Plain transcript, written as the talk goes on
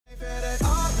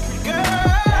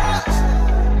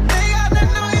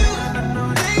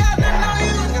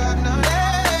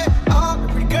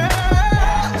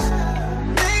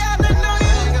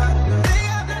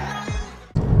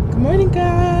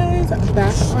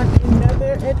on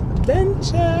another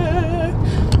adventure.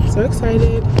 So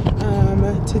excited.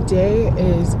 Today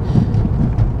is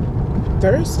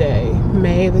Thursday,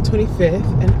 May the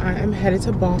 25th, and I am headed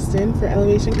to Boston for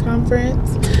Elevation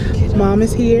Conference. Mom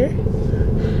is here.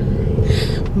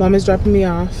 Mom is dropping me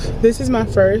off. This is my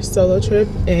first solo trip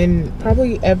in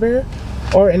probably ever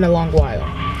or in a long while.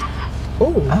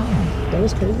 Oh, that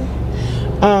was crazy.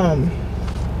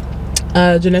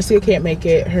 Janessia can't make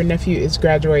it. Her nephew is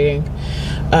graduating,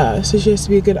 so she has to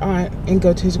be a good aunt and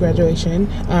go to his graduation.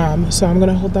 So I'm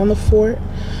gonna hold down the fort,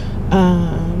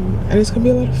 and it's gonna be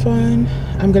a lot of fun.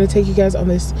 I'm gonna take you guys on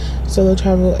this solo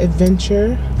travel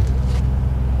adventure.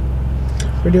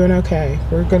 We're doing okay.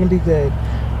 We're gonna be good.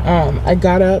 I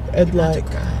got up at like,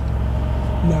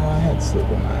 no, I had sleep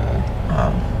in my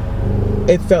eye.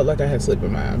 It felt like I had sleep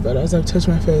in my eye, but as I touched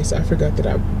my face, I forgot that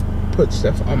I put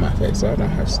stuff on my face, so I don't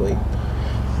have sleep.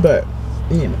 But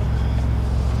you know,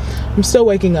 I'm still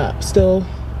waking up, still,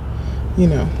 you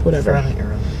know, whatever. It's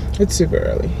early. It's super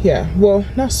early. Yeah, well,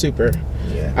 not super.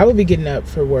 Yeah, I will be getting up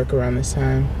for work around this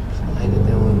time. it's later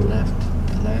than when we left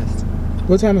the last.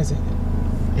 What time is it?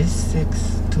 It's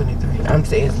 6:23. I'm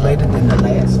saying it's later than the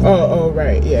last. Oh,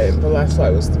 right. Yeah, the last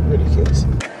flight was ridiculous.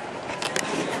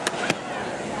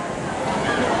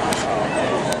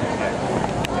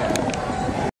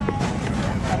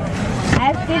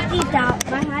 I have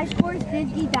 50,000. My high score is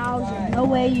 50,000. No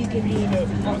way you can beat it.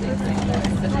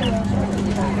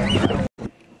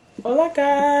 Hola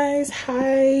guys,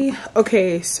 hi.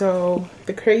 Okay, so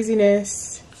the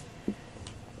craziness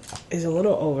is a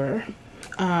little over.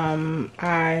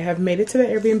 I have made it to the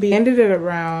Airbnb. Ended it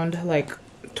around like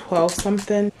 12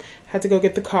 something. Had to go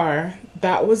get the car.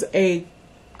 That was a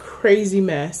crazy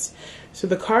mess. So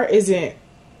the car isn't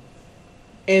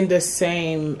in the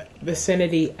same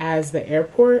vicinity as the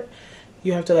airport.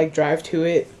 You have to like drive to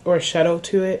it or shuttle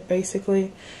to it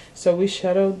basically. So we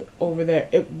shuttled over there.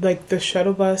 Like the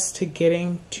shuttle bus to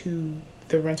getting to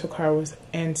the rental car was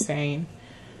insane.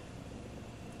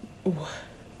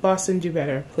 Boston, do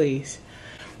better, please.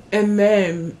 And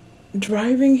then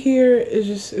driving here is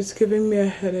just, it's giving me a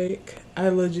headache. I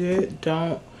legit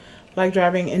don't like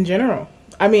driving in general.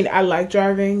 I mean, I like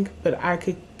driving, but I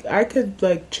could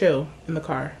like chill in the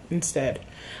car instead.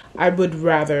 I would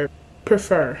rather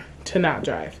prefer to not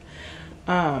drive.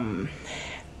 And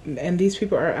these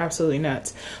people are absolutely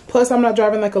nuts. Plus, I'm not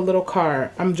driving like a little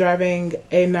car. I'm driving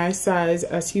a nice size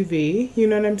SUV, you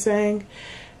know what I'm saying?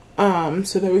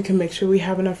 So that we can make sure we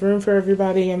have enough room for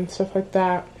everybody and stuff like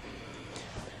that.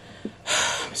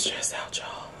 I'm stressed out,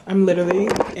 y'all. I'm literally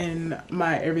in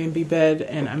my Airbnb bed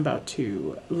and I'm about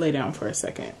to lay down for a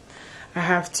second. I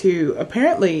have to,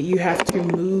 apparently you have to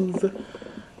move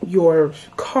your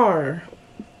car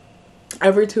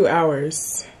every 2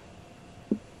 hours.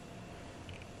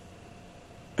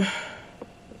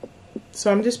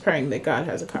 So I'm just praying that God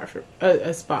has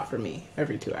a spot for me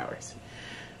every 2 hours.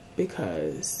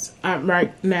 Because I'm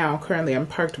currently I'm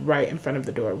parked right in front of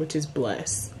the door, which is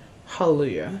blessed.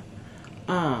 Hallelujah.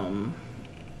 But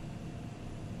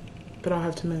I'll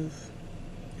have to move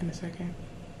in a second.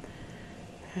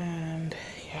 And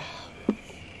yeah,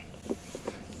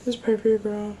 just pray for your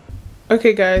girl.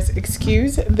 Okay guys,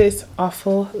 excuse this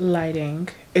awful lighting.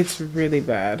 It's really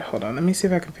bad. Hold on, let me see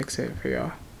if I can fix it for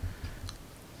y'all.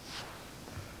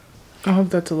 I hope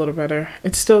that's a little better.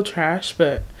 It's still trash,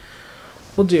 but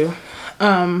we'll do.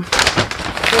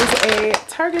 There's a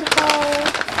Target haul.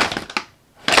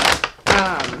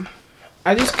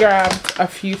 I just grabbed a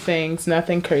few things,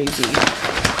 nothing crazy.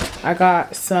 I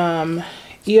got some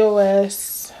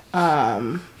EOS,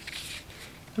 some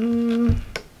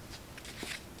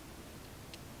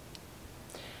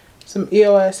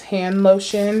EOS hand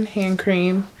lotion, hand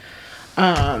cream,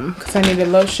 because I needed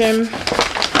lotion.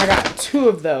 I got 2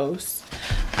 of those.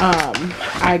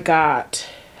 I got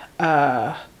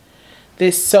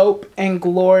this Soap and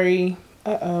Glory.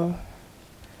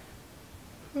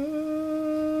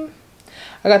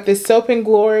 I got this Soap and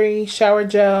Glory shower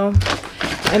gel.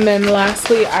 And then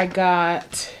lastly, I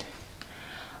got,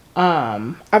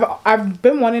 I've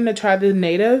been wanting to try the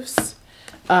Natives.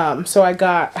 So I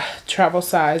got travel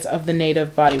size of the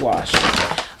Native body wash.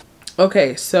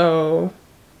 Okay, so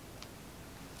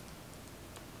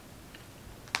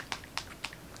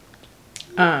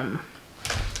little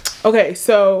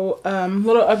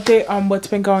update on what's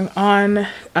been going on,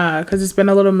 because it's been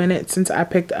a little minute since I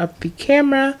picked up the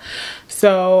camera.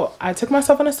 So I took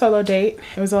myself on a solo date.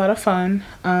 It was a lot of fun.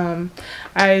 I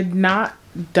had not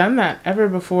done that ever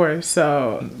before,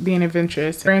 so being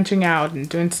adventurous, branching out and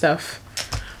doing stuff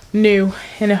new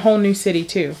in a whole new city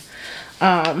too.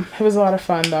 It was a lot of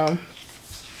fun though.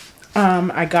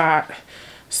 I got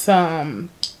I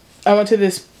went to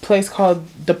this place called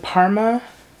the Parma.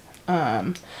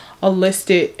 I'll list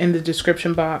it in the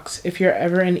description box. If you're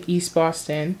ever in East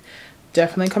Boston,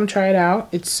 definitely come try it out.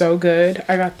 It's so good.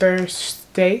 I got their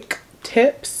steak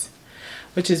tips,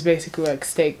 which is basically like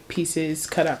steak pieces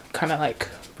cut up kind of like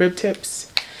rib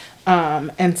tips,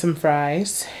 and some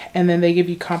fries. And then they give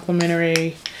you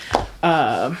complimentary,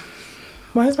 why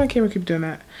does my camera keep doing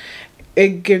that?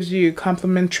 It gives you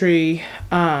complimentary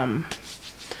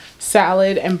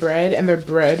salad and bread, and their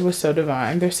bread was so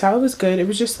divine. Their salad was good. It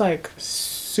was just like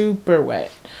super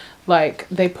wet. Like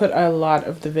they put a lot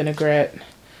of the vinaigrette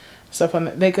stuff on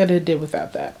it. They could have did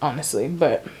without that, honestly,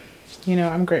 but you know,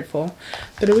 I'm grateful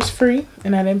that it was free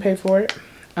and I didn't pay for it.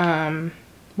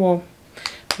 Well,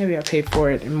 maybe I paid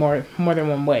for it in more than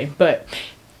one way, but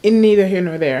in neither here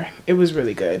nor there. It was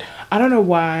really good. I don't know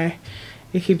why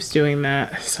it keeps doing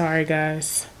that. Sorry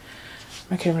guys,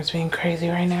 my camera's being crazy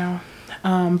right now.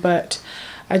 But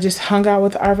I just hung out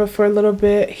with Arva for a little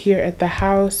bit here at the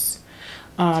house.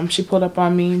 She pulled up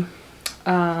on me.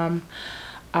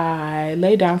 I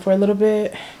lay down for a little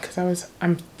bit because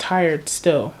I'm tired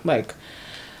still. Like,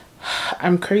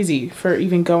 I'm crazy for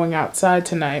even going outside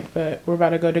tonight, but we're about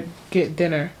to go to get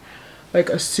dinner, like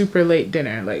a super late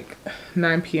dinner, like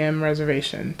 9 p.m.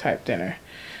 reservation type dinner,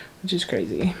 which is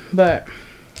crazy. But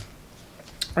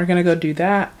we're gonna go do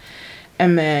that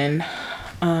and then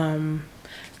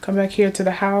come back here to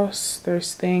the house.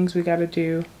 There's things we gotta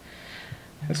do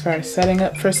as far as setting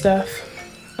up for stuff.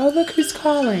 Oh, look who's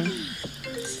calling.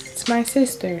 It's my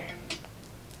sister.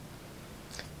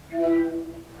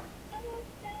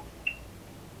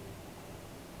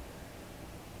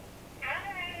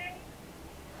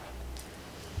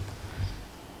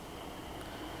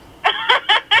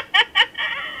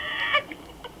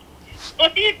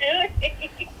 What are you doing?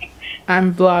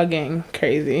 I'm vlogging,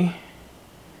 crazy.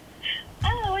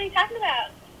 Oh, what are you talking about?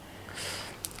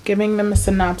 Giving them a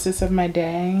synopsis of my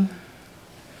day.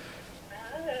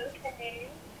 Oh, okay.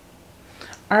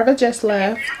 Arva just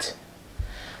left.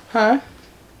 Huh?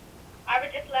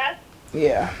 Arva just left?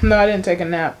 Yeah. No, I didn't take a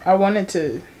nap. I wanted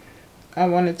to.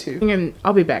 And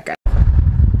I'll be back, guys.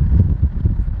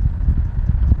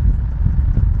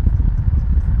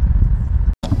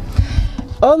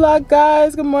 Hola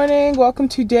guys, good morning. Welcome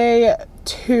to day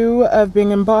 2 of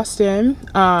being in Boston.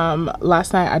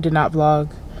 Last night I did not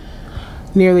vlog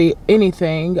nearly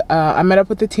anything. I met up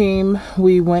with the team.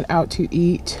 We went out to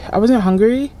eat. I wasn't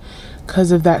hungry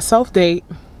because of that self date.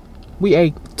 We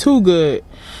ate too good,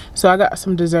 so I got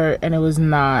some dessert and it was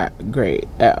not great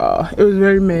at all. It was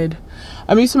very mid.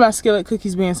 I'm used to my skillet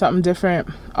cookies being something different.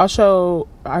 I'll show.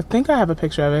 I think I have a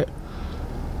picture of it.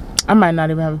 I might not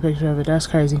even have a picture of it. That's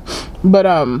crazy. But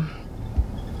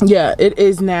yeah, it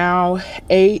is now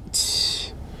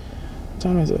 8. What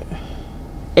time is it?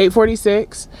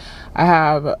 8:46. I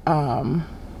have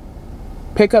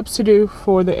pickups to do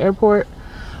for the airport.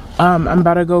 I'm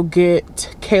about to go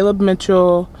get Caleb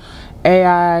Mitchell,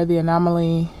 AI, the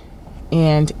Anomaly,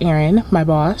 and Aaron, my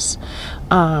boss.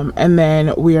 And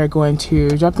then we are going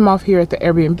to drop them off here at the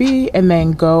Airbnb and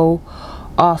then go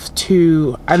off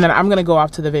to, and then I'm gonna go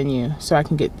off to the venue so I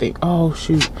can get things, oh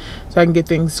shoot, so I can get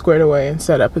things squared away and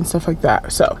set up and stuff like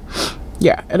that. So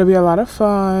yeah, it'll be a lot of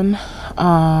fun.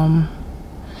 Come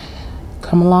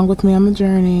along with me on the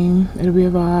journey. It'll be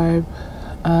a vibe.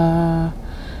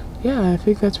 Yeah, I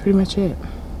think that's pretty much it.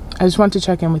 I just want to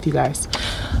check in with you guys.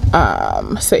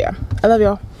 So yeah, I love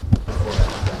y'all.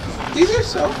 These are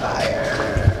so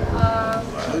fire.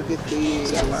 Look at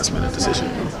these. It's a last minute decision.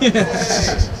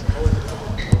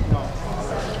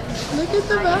 Look at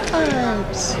the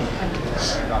vibes.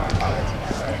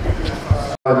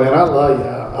 Oh, man, I love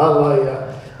y'all. I love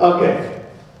y'all. Okay.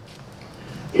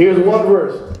 Here's one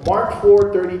verse. Mark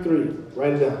 4:33.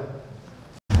 Write it down.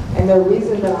 And the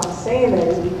reason that I'm saying that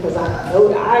is because I know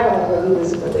that I don't really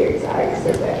listen to lyrics. I already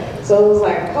said that. So it was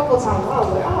like a couple of times I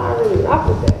was like, oh, I really rock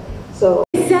with that. So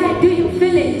this side, do you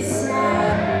feel it?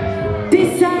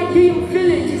 This side, do you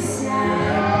feel it? This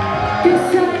side, do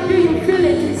you feel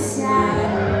it?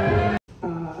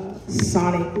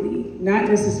 sonically, not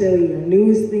necessarily your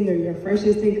newest thing or your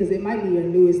freshest thing, because it might be your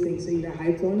newest thing, so you're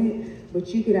hyped on it, but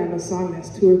you could have a song that's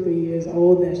 2 or 3 years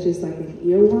old that's just like an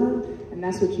earworm, and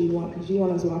that's what you want, because you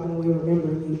want us walking away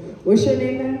remembering you. What's your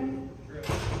name now?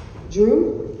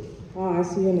 Drew? Oh, I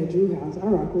see you in the Drew house. I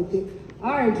rock with you.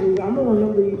 All right, Drew, I'm gonna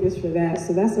remember you just for that.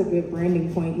 So that's a good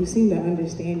branding point. You seem to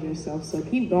understand yourself, so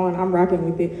keep going. I'm rocking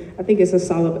with it. I think it's a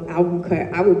solid album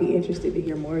cut. I would be interested to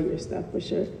hear more of your stuff for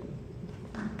sure.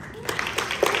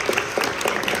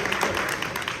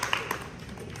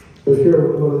 If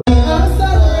you're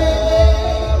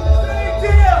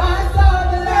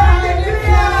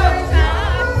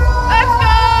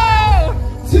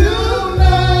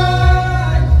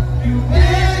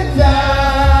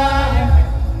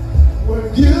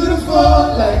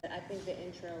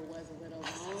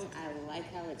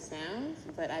sounds,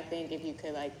 but I think if you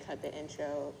could like cut the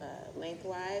intro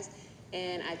lengthwise,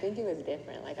 and I think it was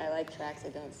different. Like I like tracks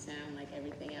that don't sound like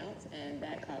everything else, and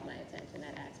that caught my attention.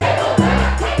 That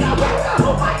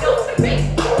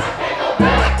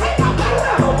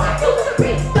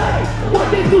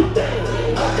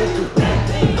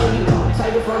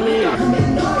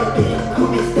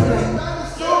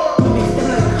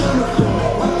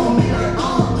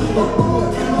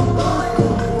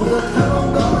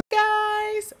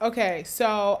Okay,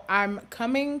 so I'm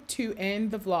coming to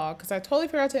end the vlog because I totally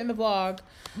forgot to end the vlog.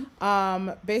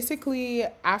 Basically,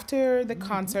 after the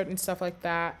concert and stuff like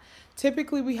that,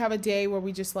 typically we have a day where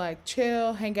we just like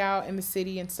chill, hang out in the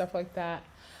city and stuff like that.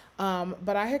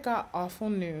 But I had got awful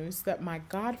news that my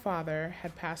godfather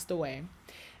had passed away.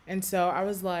 And so I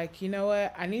was like, you know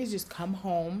what? I need to just come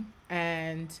home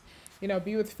and, you know,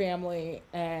 be with family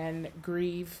and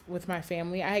grieve with my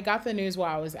family. I had got the news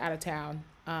while I was out of town.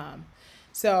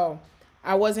 So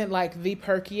I wasn't like the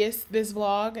perkiest this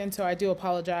vlog, and so I do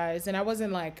apologize. And I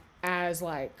wasn't like as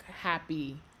like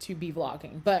happy to be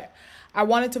vlogging, but I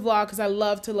wanted to vlog because I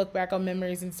love to look back on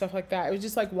memories and stuff like that. It was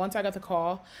just like once I got the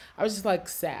call, I was just like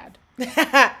sad.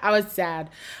 I was sad.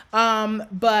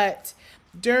 But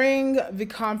during the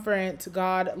conference,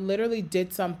 God literally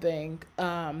did something.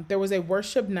 There was a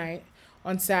worship night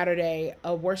on Saturday,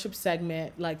 a worship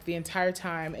segment like the entire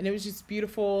time, and it was just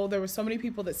beautiful. There were so many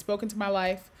people that spoke into my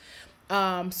life,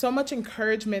 so much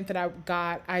encouragement that I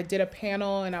got. I did a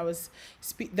panel and I was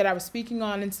speaking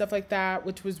on and stuff like that,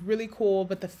 which was really cool,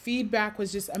 but the feedback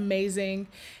was just amazing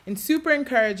and super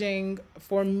encouraging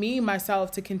for me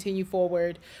myself to continue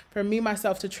forward, for me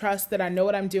myself to trust that I know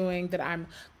what I'm doing, that I'm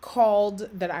called,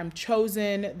 that I'm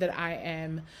chosen, that I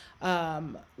am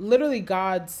literally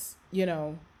God's, you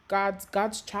know,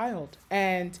 God's child.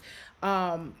 And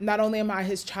not only am I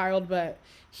his child, but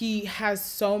he has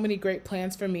so many great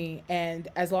plans for me. And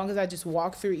as long as I just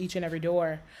walk through each and every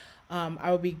door, I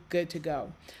will be good to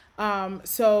go.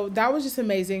 So that was just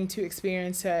amazing to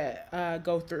experience, to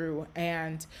go through.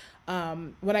 And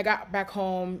when I got back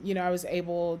home, you know, I was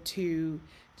able to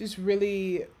just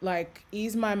really like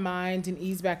ease my mind and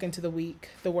ease back into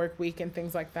the work week and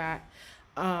things like that.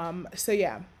 So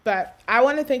yeah, but I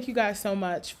want to thank you guys so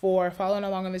much for following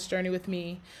along on this journey with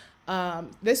me.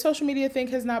 This social media thing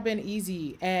has not been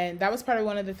easy, and that was probably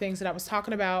one of the things that I was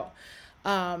talking about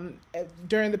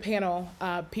during the panel.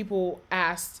 People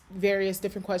asked various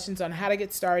different questions on how to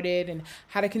get started and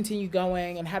how to continue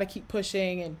going and how to keep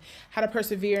pushing and how to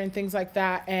persevere and things like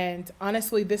that. And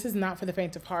honestly, this is not for the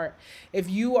faint of heart. If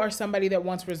you are somebody that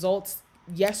wants results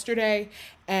yesterday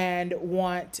and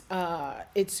want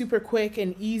it super quick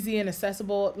and easy and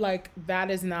accessible, like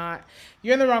that is not,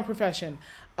 you're in the wrong profession.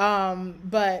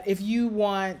 But if you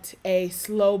want a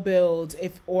slow build,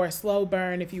 or a slow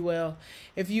burn, if you will,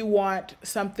 if you want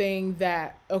something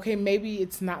that, okay, maybe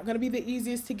it's not going to be the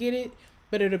easiest to get it,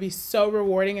 but it'll be so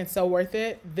rewarding and so worth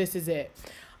it, this is it.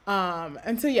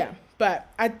 And so yeah, but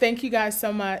I thank you guys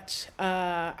so much.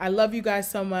 I love you guys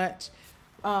so much.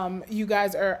 You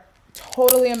guys are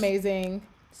totally amazing.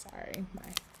 Sorry, my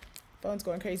phone's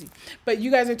going crazy. But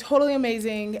you guys are totally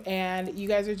amazing, and you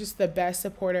guys are just the best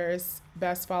supporters,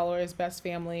 best followers, best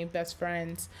family, best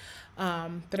friends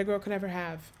that a girl could ever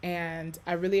have. And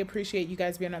I really appreciate you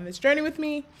guys being on this journey with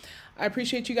me. I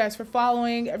appreciate you guys for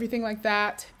following, everything like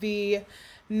that. I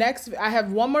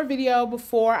have one more video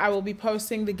before I will be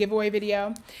posting the giveaway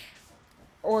video,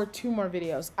 or 2 more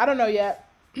videos. I don't know yet.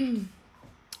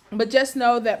 But just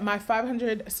know that my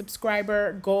 500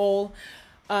 subscriber goal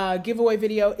giveaway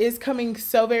video is coming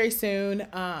so very soon.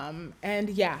 And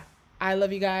yeah, I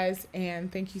love you guys,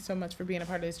 and thank you so much for being a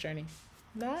part of this journey.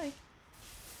 Bye.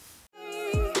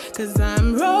 'Cause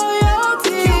I'm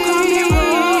royalty.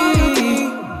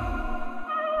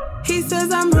 He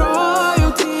says I'm royalty.